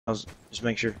I was just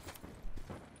make sure.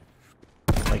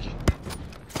 Thank you.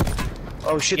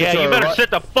 Oh shit! Yeah, you better right. sit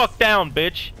the fuck down,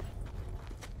 bitch.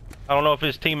 I don't know if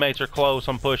his teammates are close.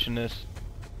 I'm pushing this.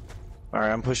 All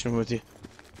right, I'm pushing with you.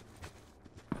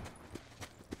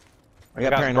 I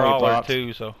got paranoid brawler popped.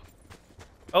 too, so.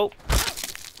 Oh.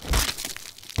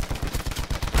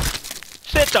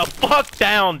 Sit the fuck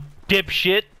down,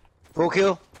 dipshit. Full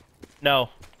kill? No.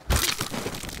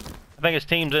 I think his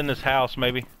team's in this house,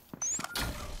 maybe.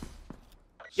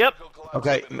 Yep.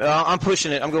 Okay, I'm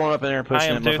pushing it. I'm going up in there and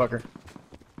pushing it, too. motherfucker.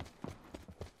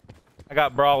 I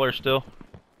got brawler still.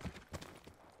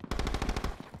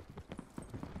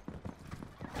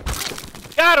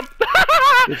 Got him!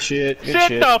 Good shit. Good Sit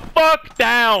shit. the fuck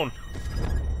down!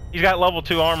 He's got level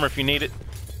 2 armor if you need it.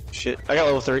 Shit. I got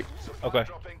level 3. Okay.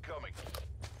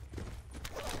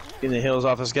 Getting the hills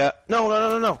off this guy. No, no, no,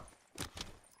 no, no.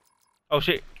 Oh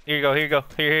shit. Here you go, here you go.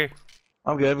 Here.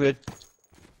 I'm good, I'm good.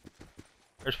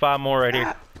 There's 5 more right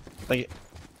here. Thank you.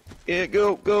 Yeah,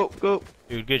 go, go, go.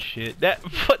 Dude, good shit.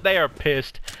 They are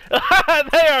pissed.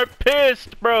 They are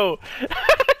pissed, bro.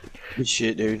 Good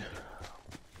shit, dude.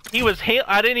 He was hit.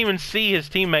 I didn't even see his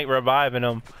teammate reviving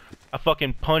him. I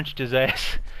fucking punched his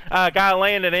ass. Guy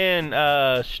landed in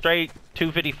straight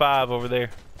 255 over there.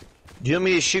 Do you want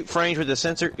me to shoot frames with the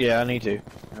sensor? Yeah, I need to.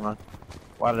 Come on.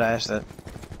 Why did I ask that?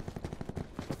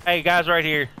 Hey, guys, right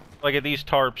here. Look at these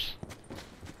tarps.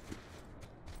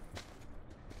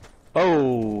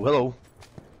 Oh, hello.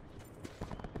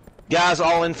 Guys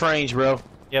all in frames, bro.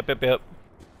 Yep.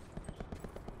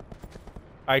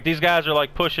 Alright, these guys are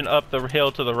like pushing up the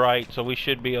hill to the right, so we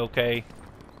should be okay.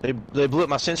 They blew up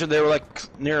my sensor. They were like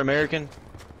near American.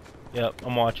 Yep,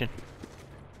 I'm watching.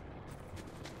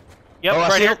 Yep, Oh, I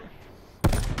right see here. him.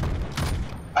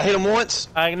 I hit him once.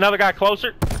 Another guy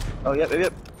closer. Oh,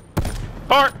 yep.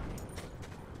 Park.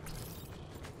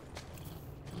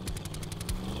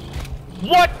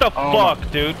 What the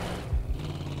fuck, dude?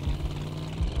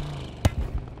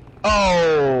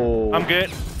 Oh. I'm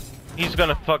good. He's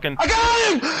gonna fucking. I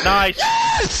got him. Nice.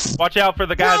 Yes! Watch out for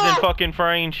the guys Bro! in fucking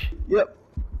range. Yep.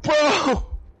 Bro.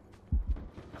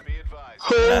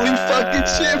 Holy fucking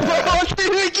shit, bro! I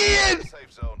did it again!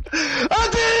 I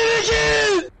did it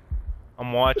again!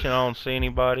 I'm watching. I don't see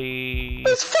anybody.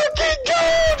 Let's fucking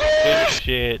go, Good dude!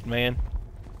 shit, man.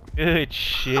 Good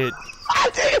shit. I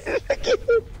did it again!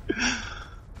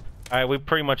 Alright, we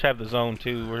pretty much have the zone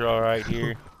too. We're alright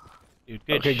here. Dude,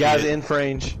 good Okay, shit. guys in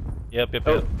range. Yep.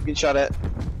 Oh, get shot at.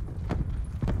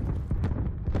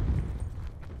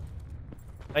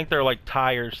 I think they're like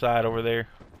tire side over there.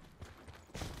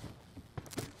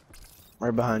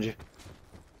 Right behind you.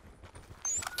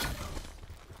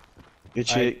 Good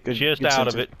shit. Alright, Good. just good out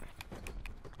sensor. of it.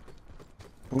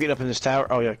 I'm getting up in this tower.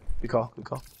 Oh yeah, good call. Good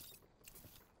call.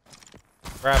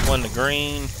 Grappling the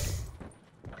green.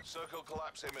 Circle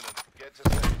collapse imminent. Get to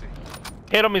safety.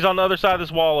 Hit him. He's on the other side of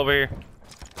this wall over here.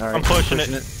 All right, I'm pushing it.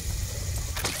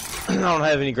 I don't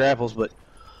have any grapples, but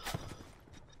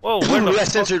Whoa, where we the got fuck?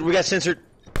 censored. We got censored.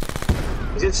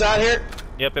 He's inside here.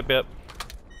 Yep. I'm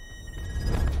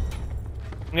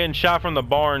getting shot from the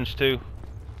barns too.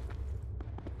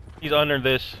 He's under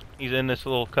this. He's in this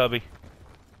little cubby.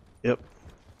 Yep.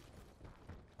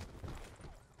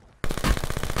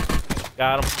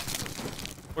 Got him.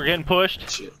 We're getting pushed.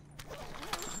 Shit.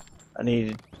 I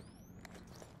needed.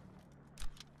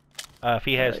 If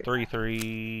he has Right.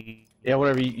 3-3. Yeah,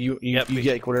 whatever you Yep.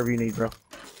 get, whatever you need, bro.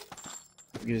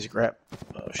 Get his grab.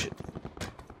 Oh shit.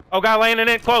 Oh, guy landing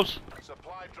in close.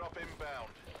 Supply drop inbound.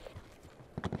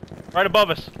 Right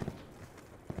above us.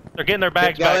 They're getting their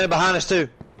bags Guy back. behind us too.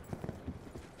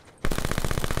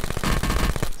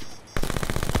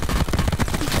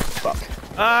 Fuck.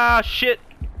 Ah, shit.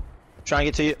 Trying to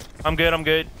get to you. I'm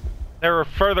good. They were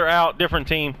further out, different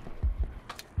team.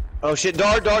 Oh shit,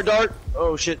 dart.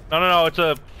 Oh shit. No, it's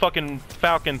a fucking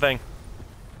falcon thing.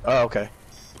 Oh, okay.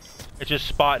 It's just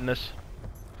spotting us.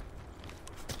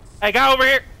 Hey, guy over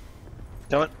here!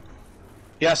 Tell it.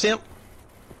 Yeah, I see him.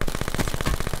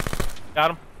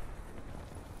 Got him.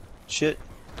 Shit.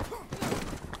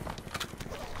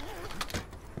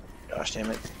 Gosh damn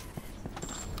it.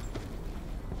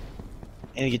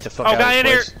 I need to get the fuck Oh, out guy of in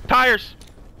this here! place. Tires!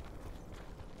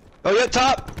 Oh, yeah,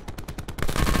 top!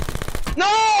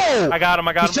 No! I got him.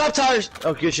 He's top tires!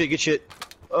 Oh, good shit.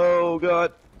 Oh,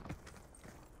 God.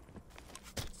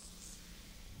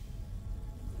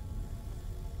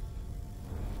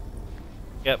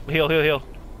 Yep, heal.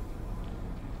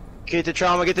 Get the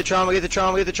trauma. I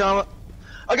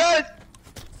got it!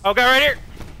 Oh, guy right here!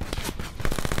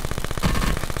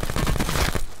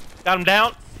 Got him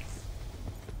down.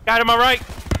 Guy to my right.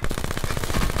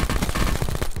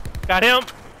 Got him.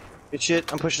 Good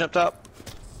shit. I'm pushing up top.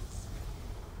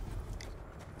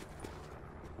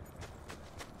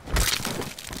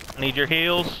 I need your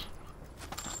heals.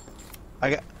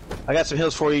 I got some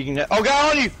heals for you. You can. Oh, guy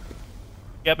on you!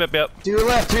 Yep, yep, yep. To your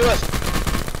left. To your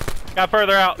left. Got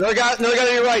further out. Another guy to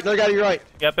your right. Another guy to your right.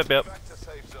 Yep, yep, yep. Back to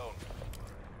safe zone.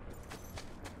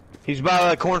 He's by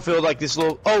the cornfield, like this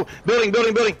little. Oh, building.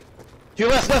 To your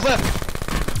left.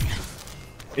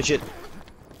 Good shit.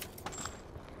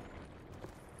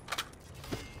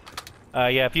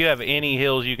 Yeah, if you have any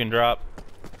heals you can drop.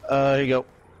 Here you go.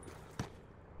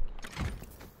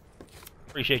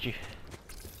 Appreciate you.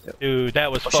 Yep. Dude,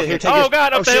 that was Oh, shit, fucking... here, take Oh, this.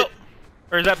 God, up Oh, the hill! shit.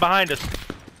 Or is that behind us?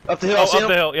 Up the hill. Oh, I see up him.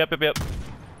 the hill. Yep, yep, yep.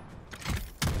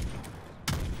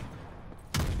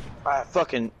 Ah,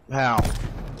 fucking how?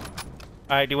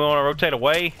 Alright, do we want to rotate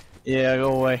away? Yeah,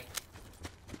 go away.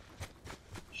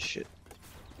 Shit.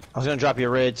 I was gonna drop you a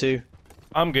red too.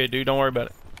 I'm good, dude. Don't worry about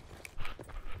it.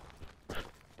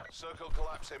 Circle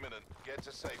collapse imminent. Get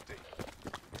to safety.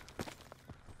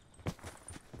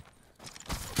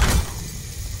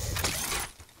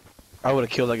 I would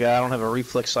have killed that guy. I don't have a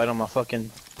reflex sight on my fucking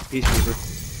peacekeeper.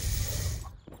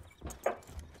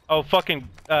 Oh, fucking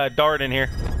dart in here.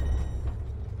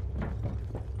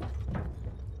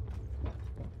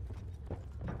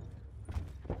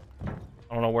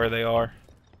 I don't know where they are.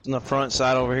 On the front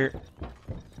side over here.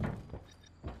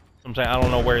 I'm saying I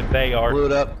don't know where they are. Blew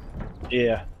it up.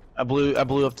 Yeah. I blew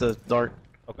up the dart.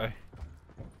 Okay.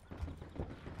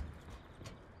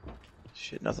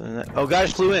 Shit, nothing in that. Oh, guy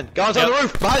just flew in. Guys on the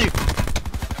roof, behind you.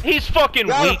 He's fucking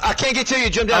Guy, weak. I can't get to you.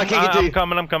 Jump down. I can't get to you.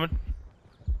 I'm coming.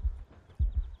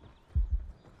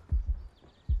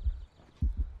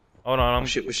 Hold on, Oh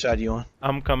shit, which side are you on?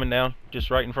 I'm coming down, just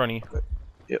right in front of you.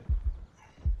 Yep.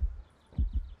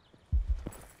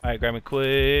 Alright, grab me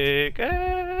quick.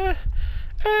 Don't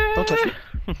touch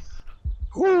me.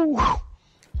 Woo.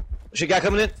 Shit, guy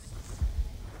coming in.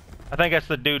 I think that's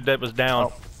the dude that was down.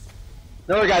 Oh.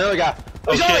 Another guy.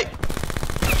 Oh, He's on shit.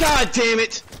 it. God damn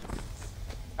it.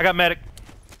 I got medic.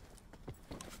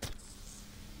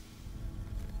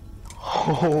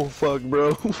 Oh fuck,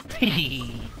 bro.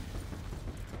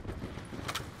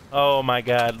 Oh my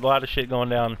god, a lot of shit going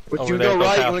down. Would over you there go at those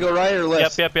right? You houses. wanna go right or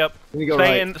left? Yep. Let me go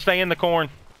stay right. stay in the corn,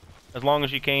 as long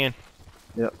as you can.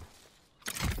 Yep.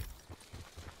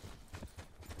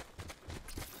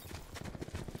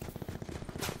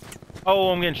 Oh,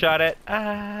 I'm getting shot at.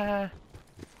 Ah.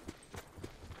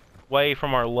 Way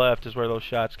from our left is where those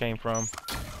shots came from.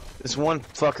 This one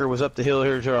fucker was up the hill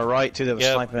here to our right too that was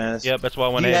sniping at us. Yep, that's why I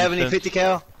went Do you ahead have any and 50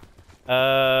 cal?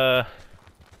 let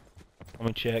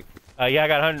me check. Yeah, I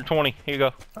got 120. Here you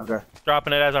go. Okay.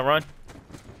 Dropping it as I run.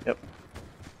 Yep.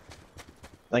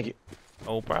 Thank you.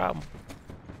 No problem.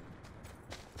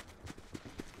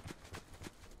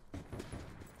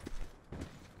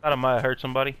 Thought I might have hurt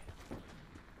somebody.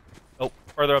 Oh,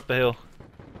 further up the hill.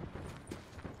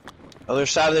 Other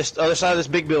side of this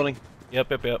big building.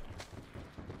 Yep.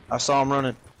 I saw him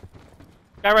running.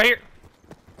 Guy right here.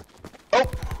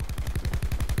 Oh.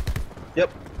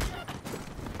 Yep.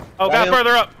 Oh, Got guy him.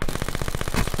 further up.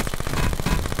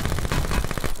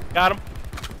 Got him.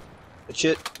 Good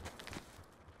shit.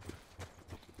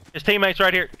 His teammate's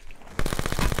right here.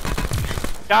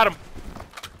 Got him.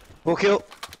 Full kill.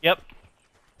 Yep.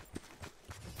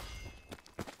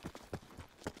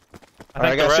 I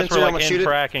Alright, I think got the rest sensor, were I'm like gonna shoot in it.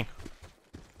 tracking.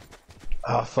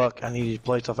 Oh fuck! I need these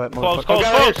plates off that Close, motherfucker.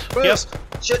 close, Oh, close.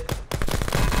 Shit.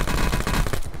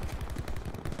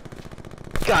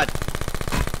 God.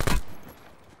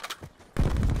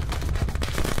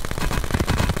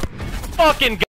 Fucking